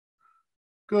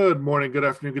Good morning, good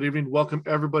afternoon, good evening. Welcome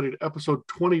everybody to episode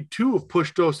 22 of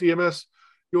Push Dose EMS,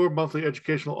 your monthly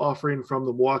educational offering from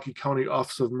the Milwaukee County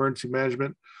Office of Emergency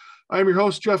Management. I'm your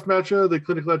host, Jeff Matcha, the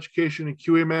Clinical Education and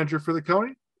QA Manager for the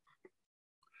county.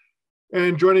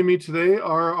 And joining me today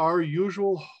are our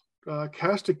usual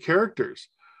cast of characters.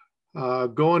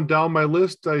 Going down my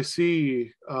list, I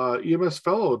see EMS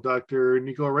fellow, Dr.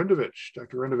 Niko Arendovich.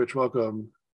 Dr. Arendovich,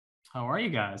 welcome. How are you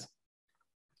guys?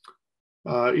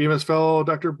 EMS fellow,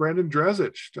 Dr. Brandon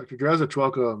Drazic. Dr. Drazic,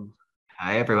 welcome.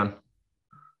 Hi, everyone.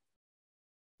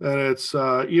 And it's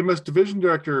EMS Division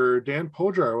Director, Dan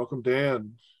Podjar. Welcome,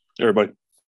 Dan. Hey, everybody.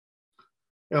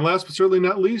 And last but certainly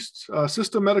not least,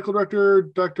 System Medical Director,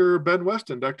 Dr. Ben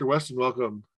Weston. Dr. Weston,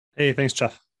 welcome. Hey, thanks,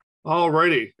 Jeff. All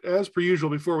righty. As per usual,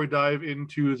 before we dive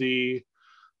into the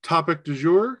topic du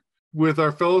jour with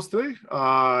our fellows today,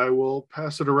 I will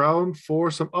pass it around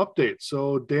for some updates.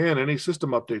 So, Dan, any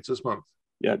system updates this month?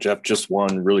 Yeah, Jeff, just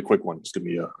one really quick one. It's going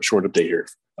to be a short update here.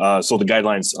 So the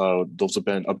guidelines, those have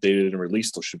been updated and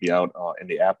released. Those should be out in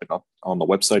the app and up on the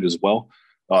website as well.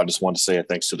 I just want to say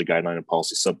thanks to the Guideline and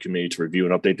Policy Subcommittee to review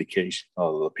and update the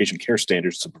patient care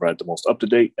standards to provide the most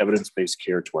up-to-date, evidence-based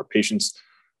care to our patients.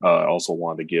 I also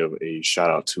wanted to give a shout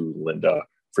out to Linda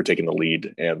for taking the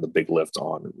lead and the big lift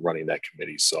on running that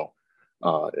committee. So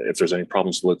if there's any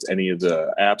problems with any of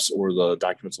the apps or the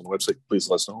documents on the website, please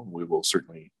let us know. We will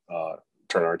certainly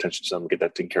turn our attention to them and get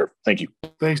that taken care of. Thank you.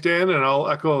 Thanks, Dan. And I'll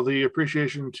echo the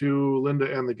appreciation to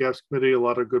Linda and the GAPS committee. A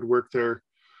lot of good work there.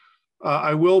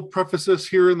 I will preface this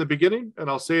here in the beginning, and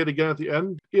I'll say it again at the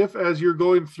end. If, as you're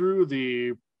going through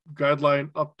the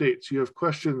guideline updates, you have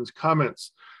questions,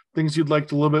 comments, things you'd like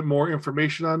a little bit more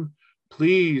information on,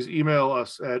 please email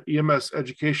us at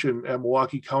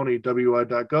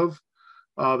emseducation@milwaukeecountywi.gov.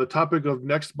 The topic of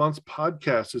next month's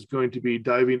podcast is going to be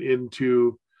diving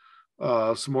into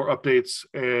some more updates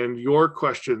and your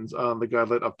questions on the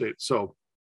guideline updates. So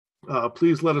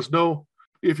please let us know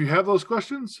if you have those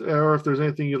questions or if there's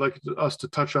anything you'd like us to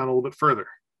touch on a little bit further.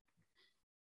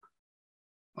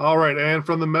 All right. And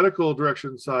from the medical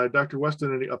direction side, Dr.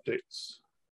 Weston, any updates?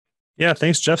 Yeah,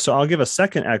 thanks, Jeff. So I'll give a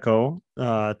second echo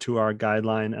to our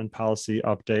guideline and policy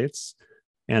updates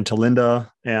and to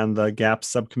Linda and the GAPS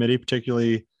subcommittee,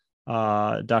 particularly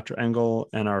Dr. Engel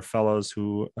and our fellows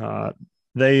who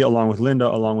they, along with Linda,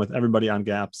 along with everybody on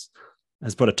GAPS,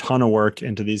 has put a ton of work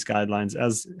into these guidelines,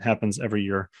 as happens every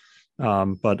year.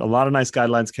 But a lot of nice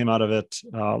guidelines came out of it,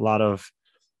 a lot of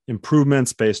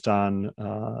improvements based on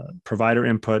provider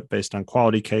input, based on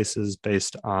quality cases,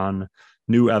 based on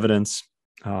new evidence.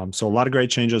 So a lot of great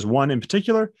changes. One in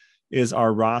particular is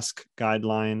our ROSC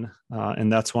guideline,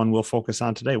 and that's one we'll focus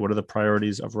on today. What are the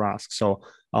priorities of ROSC? So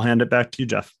I'll hand it back to you,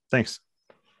 Jeff. Thanks.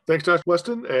 Thanks, Dr.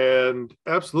 Weston, and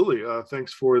absolutely,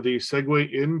 thanks for the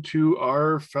segue into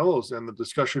our fellows and the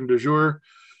discussion du jour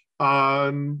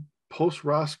on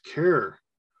post-ROSC care.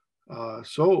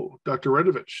 So, Dr.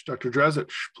 Arendovich, Dr.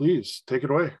 Drazic, please take it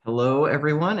away. Hello,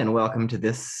 everyone, and welcome to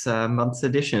this month's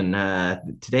edition.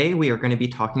 Today, we are going to be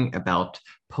talking about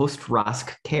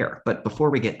post-ROSC care. But before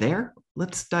we get there,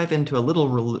 let's dive into a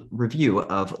little review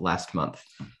of last month.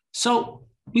 So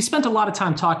we spent a lot of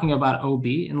time talking about OB,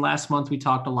 and last month we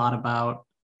talked a lot about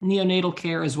neonatal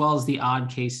care as well as the odd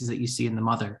cases that you see in the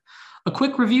mother. A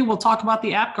quick review, we'll talk about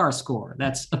the APGAR score.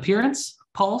 That's appearance,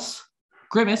 pulse,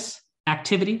 grimace,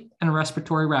 activity, and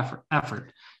respiratory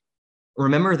effort.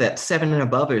 Remember that 7 and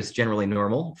above is generally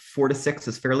normal, 4 to 6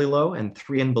 is fairly low, and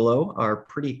 3 and below are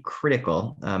pretty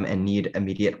critical and need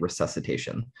immediate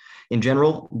resuscitation. In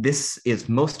general, this is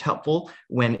most helpful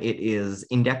when it is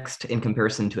indexed in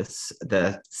comparison to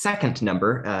the second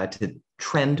number to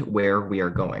trend where we are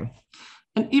going.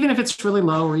 And even if it's really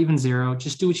low or even 0,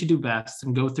 just do what you do best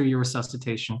and go through your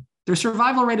resuscitation. Their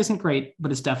survival rate isn't great,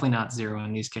 but it's definitely not 0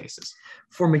 in these cases.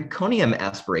 For meconium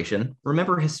aspiration,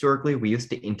 remember historically we used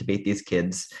to intubate these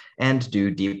kids and do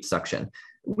deep suction.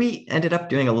 We ended up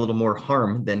doing a little more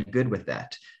harm than good with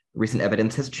that. Recent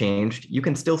evidence has changed. You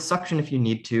can still suction if you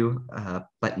need to,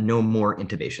 but no more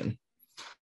intubation.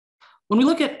 When we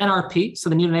look at NRP, so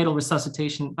the neonatal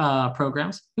resuscitation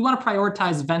programs, we want to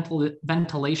prioritize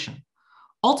ventilation.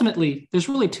 Ultimately, there's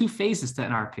really 2 phases to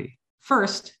NRP.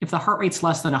 First, if the heart rate's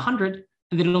less than 100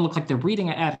 and they don't look like they're breathing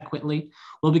adequately,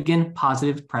 we'll begin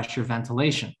positive pressure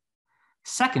ventilation.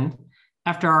 Second,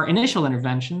 after our initial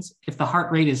interventions, if the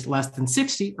heart rate is less than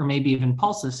 60 or maybe even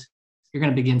pulses, you're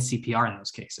going to begin CPR in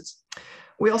those cases.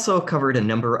 We also covered a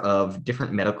number of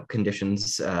different medical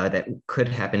conditions that could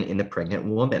happen in the pregnant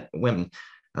women,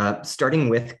 starting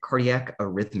with cardiac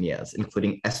arrhythmias,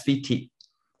 including SVT,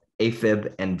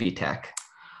 AFib, and VTAC.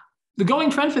 The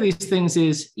going trend for these things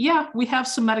is, yeah, we have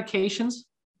some medications,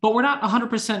 but we're not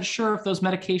 100% sure if those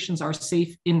medications are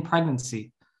safe in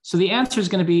pregnancy. So the answer is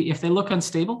going to be, if they look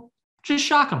unstable, just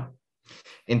shock them.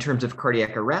 In terms of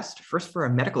cardiac arrest, first for a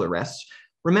medical arrest,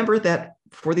 remember that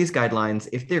for these guidelines,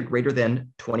 if they're greater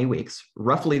than 20 weeks,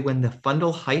 roughly when the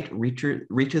fundal height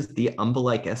reaches the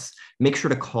umbilicus, make sure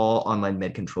to call online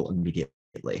med control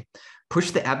immediately.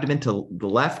 Push the abdomen to the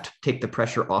left, take the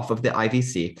pressure off of the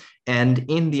IVC, and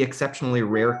in the exceptionally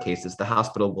rare cases, the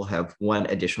hospital will have one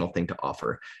additional thing to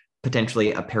offer,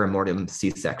 potentially a perimortem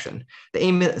C-section. The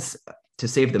aim is to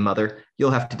save the mother.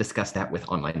 You'll have to discuss that with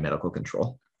online medical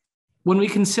control. When we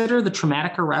consider the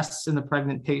traumatic arrests in the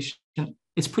pregnant patient,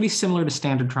 it's pretty similar to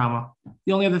standard trauma.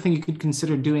 The only other thing you could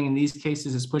consider doing in these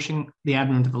cases is pushing the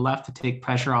abdomen to the left to take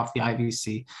pressure off the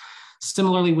IVC.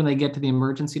 Similarly, when they get to the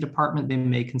emergency department, they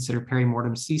may consider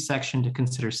perimortem C-section to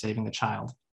consider saving the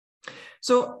child.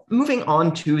 So moving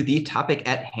on to the topic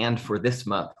at hand for this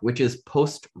month, which is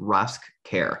post-ROSC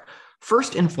care.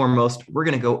 First and foremost, we're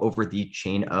going to go over the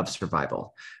chain of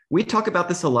survival. We talk about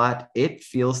this a lot. It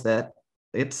feels that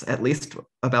it's at least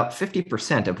about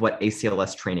 50% of what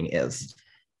ACLS training is.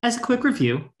 As a quick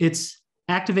review, it's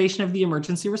activation of the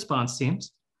emergency response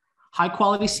teams, high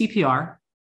quality CPR,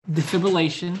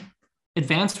 defibrillation,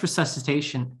 advanced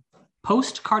resuscitation,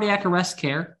 post-cardiac arrest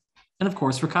care, and of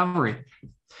course, recovery.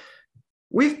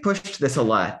 We've pushed this a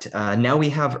lot. Now we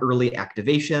have early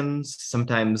activations,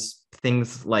 sometimes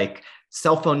things like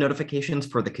cell phone notifications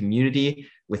for the community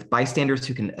with bystanders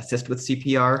who can assist with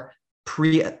CPR,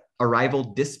 pre-arrival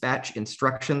dispatch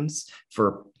instructions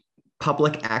for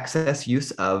public access use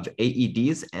of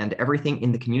AEDs, and everything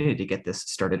in the community to get this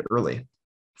started early.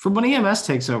 From when EMS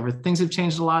takes over, things have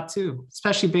changed a lot too,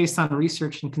 especially based on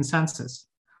research and consensus.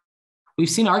 We've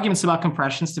seen arguments about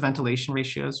compressions to ventilation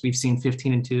ratios. We've seen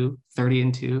 15-2,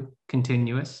 30-2,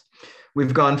 continuous.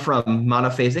 We've gone from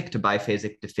monophasic to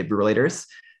biphasic defibrillators,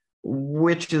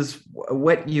 which is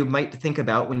what you might think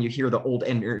about when you hear the old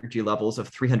energy levels of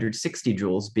 360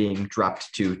 joules being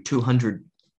dropped to 200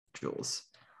 joules.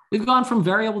 We've gone from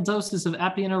variable doses of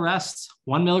epi and arrests,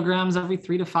 1 milligrams every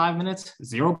 3 to 5 minutes,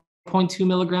 0.2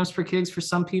 milligrams per kg for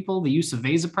some people, the use of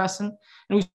vasopressin,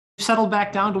 and we've settled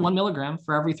back down to 1 milligram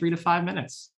for every 3 to 5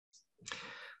 minutes.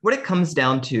 What it comes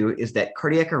down to is that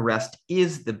cardiac arrest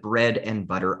is the bread and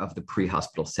butter of the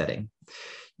pre-hospital setting.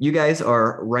 You guys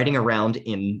are riding around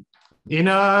in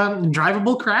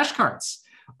drivable crash carts,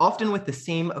 often with the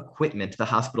same equipment the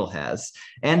hospital has,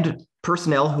 and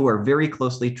personnel who are very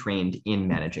closely trained in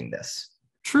managing this.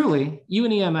 Truly, you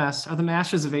and EMS are the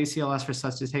masters of ACLS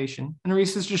resuscitation, and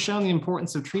research has shown the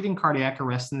importance of treating cardiac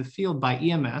arrest in the field by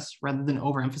EMS rather than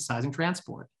overemphasizing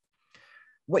transport.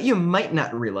 What you might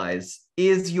not realize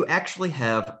is you actually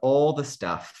have all the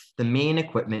stuff, the main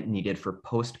equipment needed for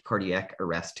post-cardiac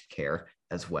arrest care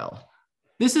as well.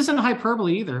 This isn't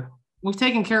hyperbole either. We've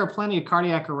taken care of plenty of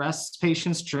cardiac arrest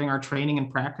patients during our training and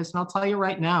practice, and I'll tell you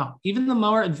right now, even the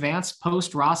more advanced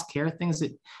post-ROSC care things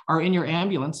that are in your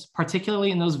ambulance, particularly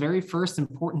in those very first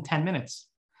important 10 minutes.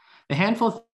 The handful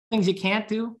of things you can't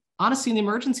do, honestly, in the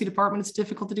emergency department, it's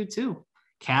difficult to do too.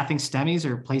 Cathing STEMIs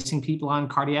or placing people on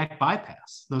cardiac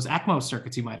bypass, those ECMO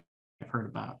circuits you might have heard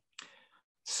about.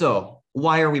 So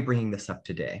why are we bringing this up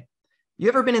today? You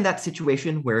ever been in that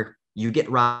situation where you get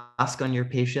ROSC on your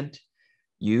patient?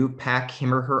 You pack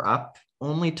him or her up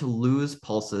only to lose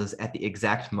pulses at the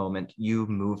exact moment you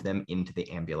move them into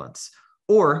the ambulance.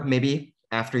 Or maybe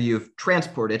after you've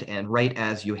transported and right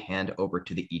as you hand over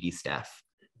to the ED staff.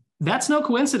 That's no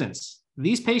coincidence.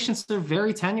 These patients are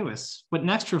very tenuous, but an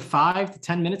extra 5 to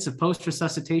 10 minutes of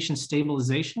post-resuscitation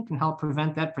stabilization can help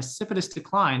prevent that precipitous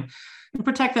decline and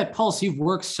protect that pulse you've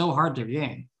worked so hard to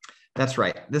gain. That's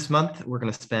right. This month, we're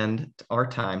going to spend our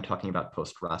time talking about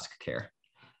post-ROSC care.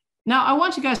 Now, I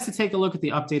want you guys to take a look at the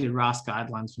updated ROSC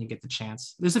guidelines when you get the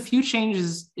chance. There's a few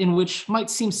changes in which might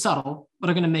seem subtle, but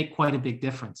are going to make quite a big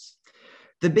difference.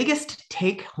 The biggest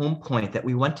take-home point that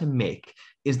we want to make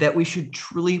is that we should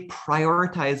truly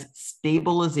prioritize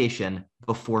stabilization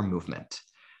before movement.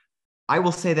 I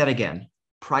will say that again,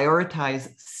 prioritize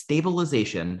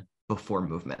stabilization before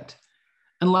movement.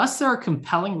 Unless there are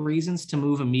compelling reasons to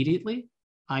move immediately,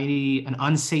 i.e. an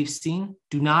unsafe scene,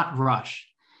 do not rush.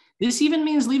 This even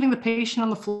means leaving the patient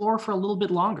on the floor for a little bit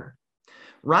longer.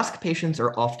 ROSC patients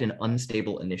are often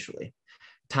unstable initially.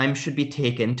 Time should be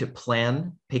taken to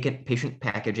plan patient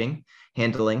packaging,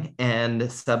 handling,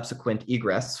 and subsequent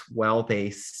egress while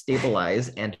they stabilize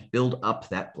and build up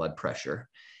that blood pressure.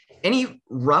 Any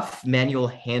rough manual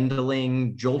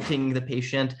handling, jolting the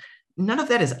patient, none of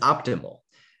that is optimal.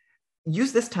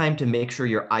 Use this time to make sure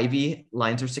your IV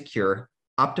lines are secure,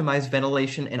 optimize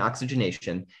ventilation and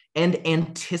oxygenation, and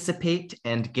anticipate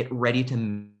and get ready to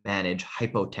manage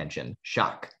hypotension,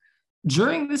 shock.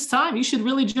 During this time, you should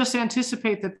really just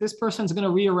anticipate that this person's going to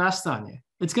rearrest on you.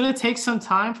 It's going to take some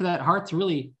time for that heart to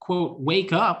really, quote,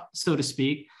 wake up, so to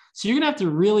speak. So you're going to have to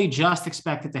really just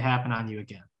expect it to happen on you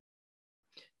again.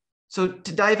 So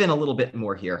to dive in a little bit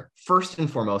more here, first and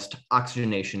foremost,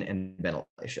 oxygenation and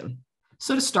ventilation.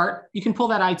 So to start, you can pull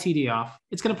that ITD off.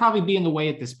 It's going to probably be in the way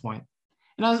at this point.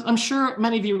 And as I'm sure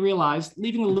many of you realize,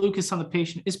 leaving the Lucas on the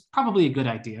patient is probably a good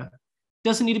idea.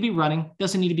 Doesn't need to be running,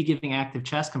 doesn't need to be giving active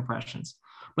chest compressions,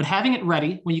 but having it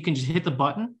ready when you can just hit the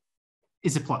button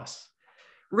is a plus.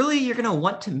 Really, you're going to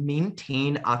want to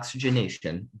maintain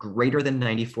oxygenation greater than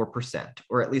 94%,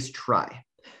 or at least try.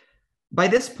 By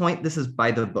this point, this is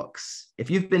by the books. If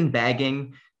you've been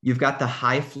bagging, you've got the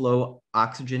high flow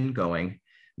oxygen going,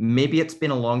 maybe it's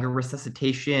been a longer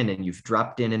resuscitation and you've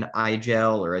dropped in an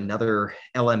iGel or another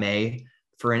LMA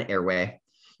for an airway,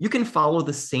 you can follow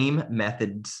the same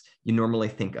methods you normally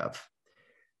think of.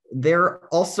 They're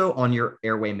also on your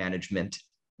airway management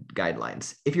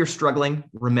guidelines. If you're struggling,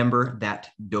 remember that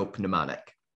DOPE mnemonic.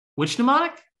 Which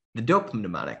mnemonic? The DOPE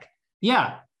mnemonic.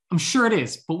 Yeah, I'm sure it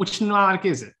is, but which mnemonic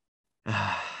is it?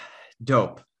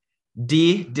 DOPE.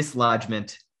 D,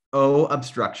 dislodgement. O,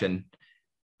 obstruction.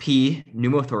 P,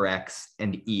 pneumothorax.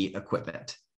 And E,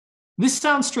 equipment. This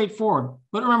sounds straightforward,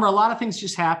 but remember, a lot of things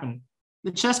just happen.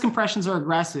 The chest compressions are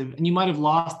aggressive, and you might have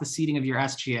lost the seating of your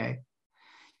SGA.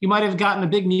 You might have gotten a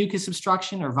big mucus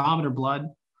obstruction or vomit or blood.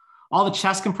 All the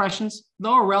chest compressions,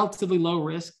 though a relatively low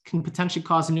risk, can potentially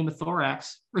cause a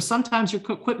pneumothorax, or sometimes your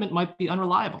equipment might be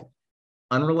unreliable.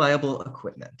 Unreliable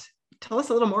equipment. Tell us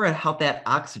a little more about how that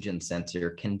oxygen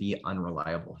sensor can be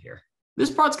unreliable here.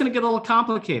 This part's going to get a little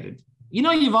complicated. You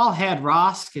know, you've all had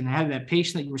ROSC and had that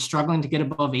patient that you were struggling to get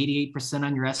above 88%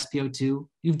 on your SpO2.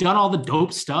 You've done all the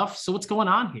dope stuff. So what's going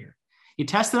on here? You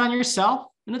tested on yourself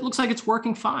and it looks like it's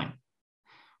working fine.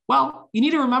 Well, you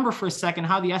need to remember for a second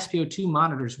how the SpO2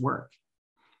 monitors work.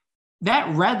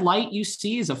 That red light you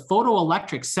see is a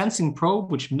photoelectric sensing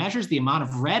probe, which measures the amount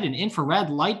of red and infrared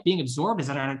light being absorbed as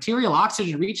an arterial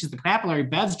oxygen reaches the capillary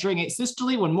beds during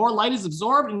asystole when more light is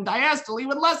absorbed and diastole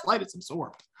when less light is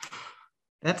absorbed.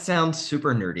 That sounds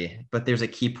super nerdy, but there's a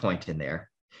key point in there.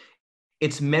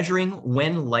 It's measuring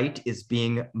when light is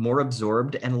being more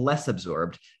absorbed and less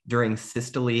absorbed during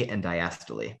systole and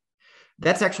diastole.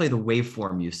 That's actually the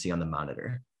waveform you see on the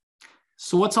monitor.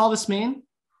 So what's all this mean?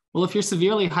 Well, if you're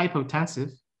severely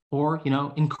hypotensive or,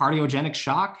 in cardiogenic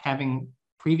shock, having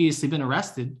previously been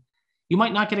arrested, you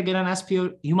might not get a good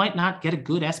SpO2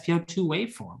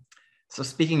 waveform. So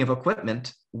speaking of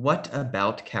equipment, what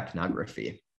about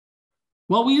capnography?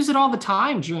 Well, we use it all the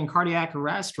time during cardiac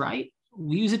arrest, right?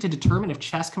 We use it to determine if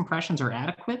chest compressions are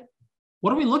adequate.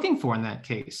 What are we looking for in that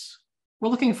case? We're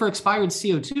looking for expired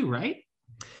CO2, right?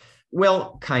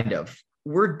 Well, kind of.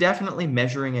 We're definitely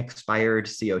measuring expired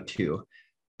CO2,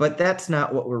 but that's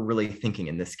not what we're really thinking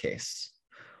in this case.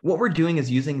 What we're doing is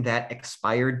using that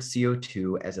expired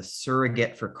CO2 as a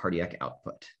surrogate for cardiac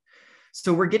output.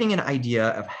 So we're getting an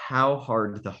idea of how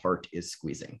hard the heart is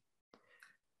squeezing.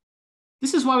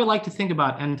 This is why we like to think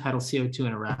about end-tidal CO2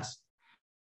 in arrest.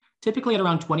 Typically at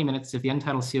around 20 minutes, if the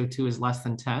end-tidal CO2 is less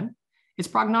than 10, it's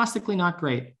prognostically not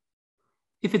great.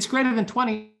 If it's greater than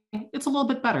 20, it's a little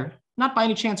bit better. Not by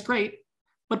any chance great,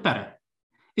 but better.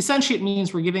 Essentially, it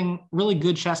means we're giving really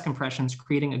good chest compressions,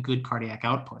 creating a good cardiac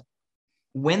output.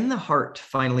 When the heart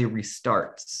finally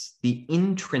restarts, the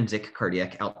intrinsic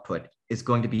cardiac output is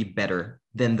going to be better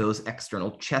than those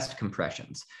external chest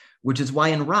compressions, which is why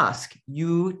in ROSC,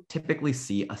 you typically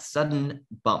see a sudden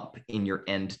bump in your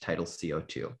end-tidal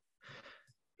CO2.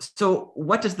 So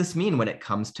what does this mean when it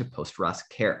comes to post-ROSC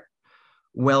care?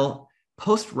 Well,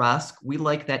 post-ROSC, we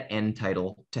like that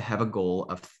end-tidal to have a goal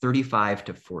of 35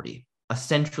 to 40,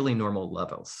 essentially normal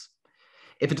levels.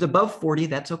 If it's above 40,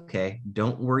 that's okay.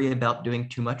 Don't worry about doing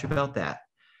too much about that.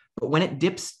 But when it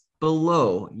dips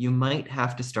below, you might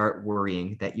have to start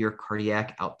worrying that your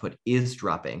cardiac output is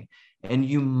dropping and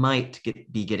you might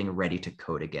be getting ready to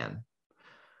code again.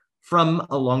 From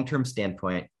a long-term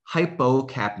standpoint,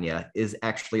 hypocapnia is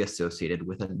actually associated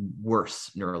with a worse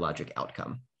neurologic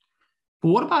outcome.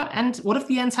 But what if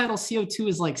the end-tidal CO2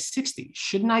 is like 60?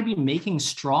 Shouldn't I be making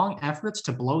strong efforts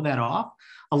to blow that off?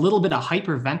 A little bit of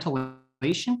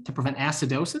hyperventilation to prevent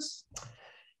acidosis?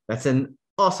 That's an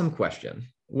awesome question.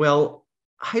 Well,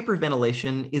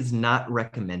 hyperventilation is not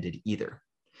recommended either.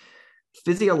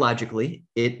 Physiologically,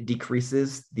 it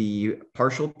decreases the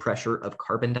partial pressure of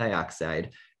carbon dioxide,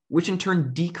 which in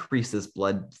turn decreases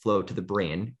blood flow to the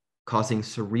brain, causing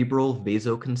cerebral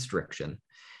vasoconstriction.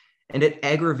 and it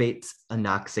aggravates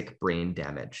anoxic brain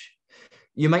damage.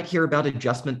 You might hear about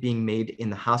adjustment being made in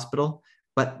the hospital,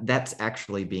 but that's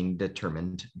actually being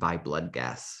determined by blood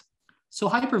gas. So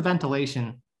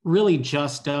hyperventilation really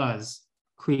just does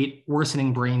create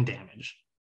worsening brain damage.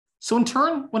 So in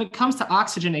turn, when it comes to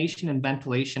oxygenation and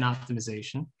ventilation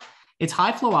optimization, it's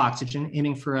high flow oxygen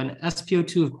aiming for an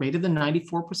SpO2 of greater than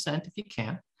 94% if you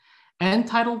can, and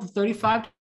tidal 35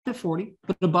 to 40,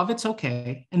 but above it's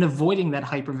okay, and avoiding that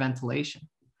hyperventilation.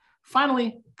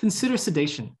 Finally, consider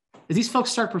sedation. As these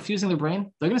folks start perfusing their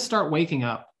brain, they're going to start waking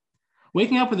up.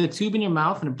 Waking up with a tube in your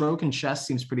mouth and a broken chest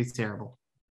seems pretty terrible.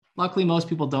 Luckily, most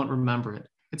people don't remember it.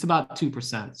 It's about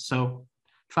 2%, so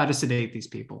try to sedate these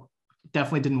people.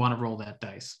 Definitely didn't want to roll that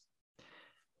dice.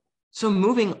 So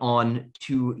moving on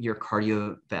to your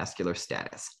cardiovascular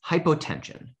status,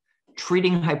 hypotension,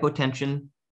 treating hypotension,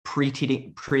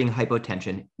 pre-treating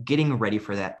hypotension, getting ready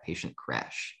for that patient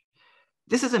crash.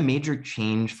 This is a major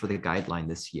change for the guideline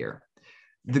this year.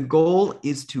 The goal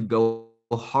is to go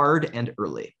hard and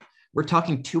early. We're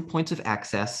talking 2 points of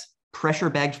access,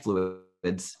 pressure-bagged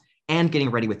fluids, and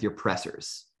getting ready with your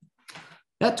pressors.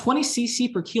 That 20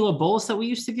 cc per kilo bolus that we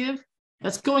used to give,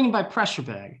 that's going in by pressure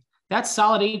bag. That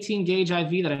solid 18 gauge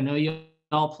IV that I know you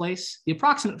all place, the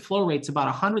approximate flow rate's about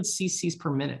 100 cc's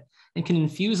per minute and can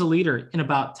infuse a liter in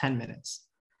about 10 minutes.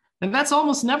 And that's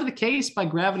almost never the case by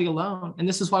gravity alone. And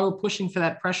this is why we're pushing for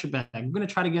that pressure bag. We're going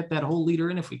to try to get that whole liter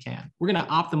in if we can. We're going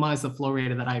to optimize the flow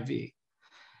rate of that IV.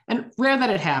 And rare that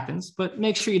it happens, but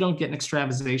make sure you don't get an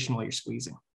extravasation while you're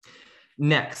squeezing.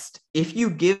 Next, if you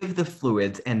give the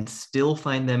fluids and still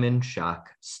find them in shock,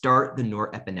 start the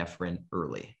norepinephrine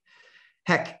early.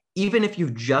 Heck, even if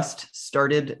you've just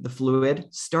started the fluid,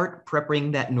 start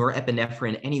prepping that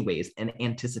norepinephrine anyways and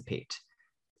anticipate.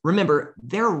 Remember,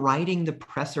 they're riding the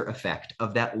pressor effect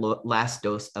of that last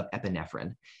dose of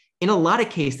epinephrine. In a lot of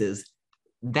cases,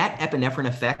 that epinephrine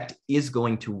effect is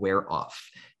going to wear off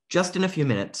just in a few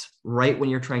minutes, right when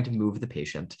you're trying to move the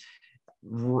patient.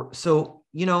 So,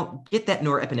 get that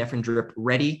norepinephrine drip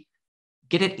ready,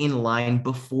 get it in line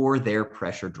before their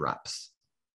pressure drops.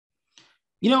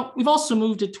 We've also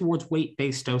moved it towards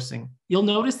weight-based dosing. You'll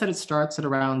notice that it starts at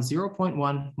around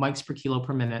 0.1 mics per kilo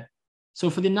per minute. So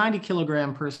for the 90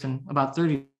 kilogram person, about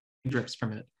 30 drips per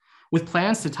minute, with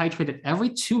plans to titrate it every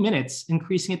 2 minutes,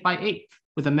 increasing it by 8,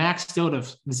 with a max dose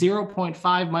of 0.5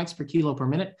 mics per kilo per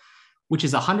minute, which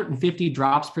is 150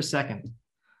 drops per second.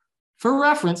 For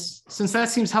reference, since that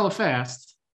seems hella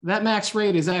fast, that max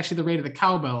rate is actually the rate of the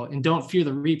cowbell in Don't Fear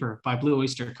the Reaper by Blue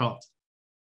Oyster Cult.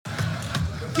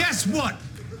 Guess what?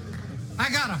 I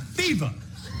got a fever.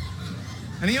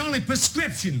 And the only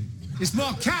prescription is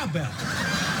more cowbell.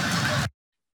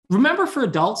 Remember, for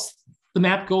adults, the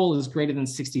MAP goal is greater than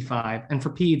 65, and for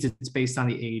peds, it's based on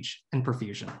the age and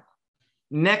perfusion.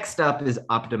 Next up is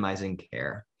optimizing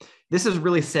care. This is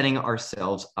really setting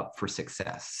ourselves up for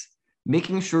success,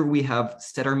 making sure we have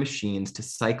set our machines to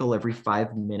cycle every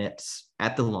 5 minutes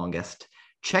at the longest,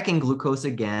 checking glucose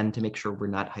again to make sure we're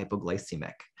not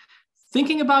hypoglycemic.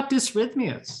 Thinking about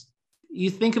dysrhythmias, you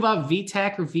think about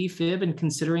VTAC or VFib and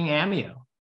considering amio.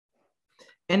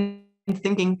 And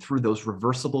thinking through those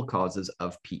reversible causes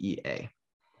of PEA.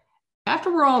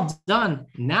 After we're all done,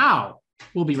 now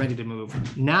we'll be ready to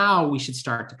move. Now we should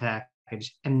start to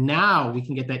package, and now we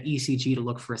can get that ECG to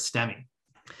look for a STEMI.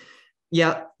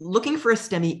 Yeah, looking for a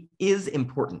STEMI is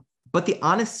important, but the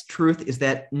honest truth is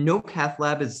that no cath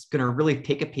lab is going to really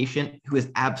take a patient who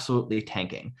is absolutely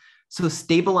tanking. So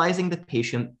stabilizing the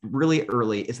patient really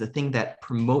early is the thing that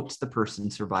promotes the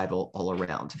person's survival all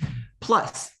around.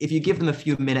 Plus, if you give them a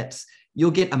few minutes,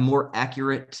 you'll get a more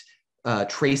accurate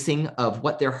tracing of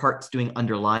what their heart's doing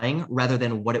underlying rather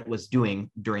than what it was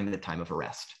doing during the time of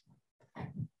arrest.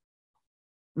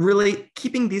 Really,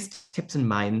 keeping these tips in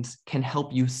mind can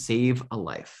help you save a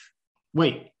life.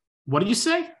 Wait, what did you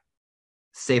say?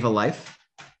 Save a life?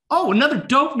 Oh, another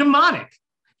dope mnemonic.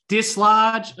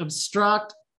 Dislodge,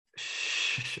 obstruct,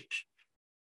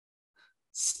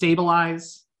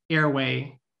 stabilize,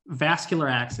 airway, vascular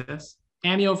access,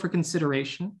 amio for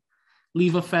consideration,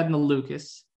 levofed in the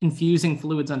Lucas, infusing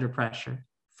fluids under pressure,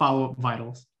 follow-up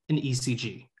vitals, and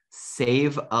ECG.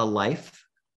 Save a life?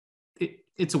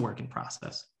 It's a working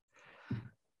process.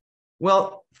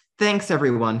 Well, thanks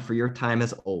everyone for your time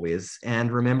as always.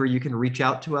 And remember, you can reach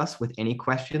out to us with any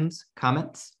questions,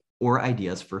 comments, or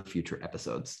ideas for future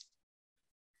episodes.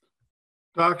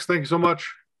 Docs, thank you so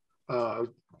much.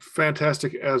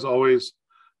 Fantastic as always.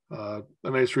 A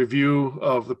nice review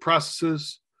of the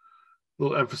processes, a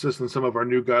little emphasis on some of our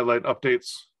new guideline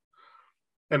updates.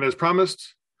 And as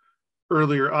promised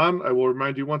earlier on, I will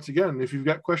remind you once again, if you've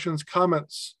got questions,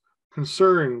 comments,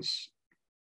 concerns,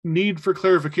 need for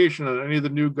clarification on any of the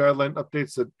new guideline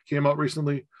updates that came out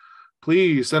recently,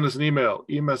 please send us an email,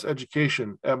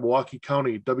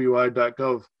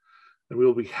 emseducation@milwaukeecountywi.gov, and we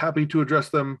will be happy to address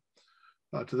them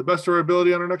to the best of our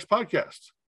ability on our next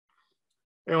podcast.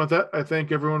 And with that, I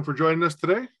thank everyone for joining us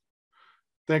today.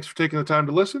 Thanks for taking the time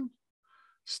to listen.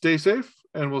 Stay safe,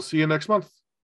 and we'll see you next month.